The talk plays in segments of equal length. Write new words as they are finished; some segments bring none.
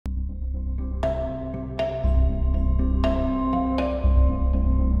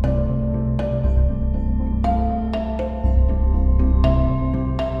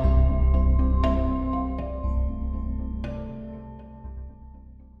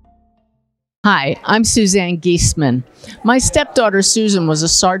Hi, I'm Suzanne Giesemann. My stepdaughter Susan was a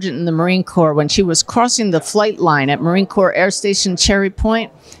sergeant in the Marine Corps when she was crossing the flight line at Marine Corps Air Station Cherry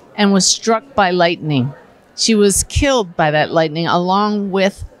Point and was struck by lightning. She was killed by that lightning along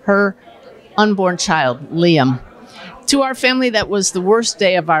with her unborn child, Liam. To our family, that was the worst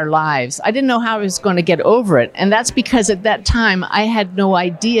day of our lives. I didn't know how I was going to get over it, and that's because at that time I had no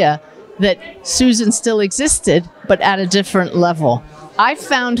idea that Susan still existed, but at a different level. I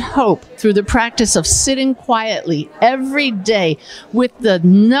found hope through the practice of sitting quietly every day with the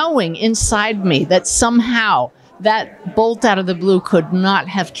knowing inside me that somehow that bolt out of the blue could not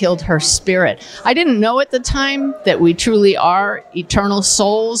have killed her spirit. I didn't know at the time that we truly are eternal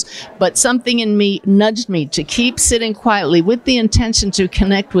souls, but something in me nudged me to keep sitting quietly with the intention to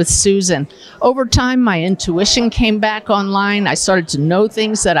connect with Susan. Over time, my intuition came back online. I started to know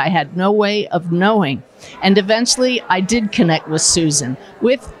things that I had no way of knowing. And eventually, I did connect with Susan,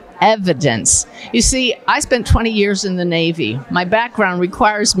 with evidence. You see, I spent 20 years in the Navy. My background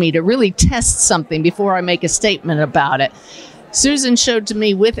requires me to really test something before I make a statement about it. Susan showed to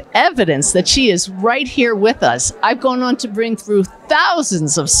me with evidence that she is right here with us. I've gone on to bring through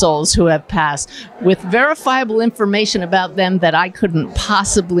thousands of souls who have passed with verifiable information about them that I couldn't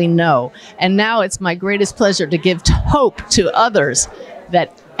possibly know. And now it's my greatest pleasure to give hope to others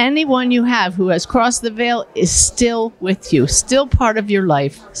that anyone you have who has crossed the veil is still with you, still part of your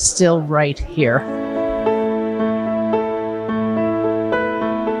life, still right here.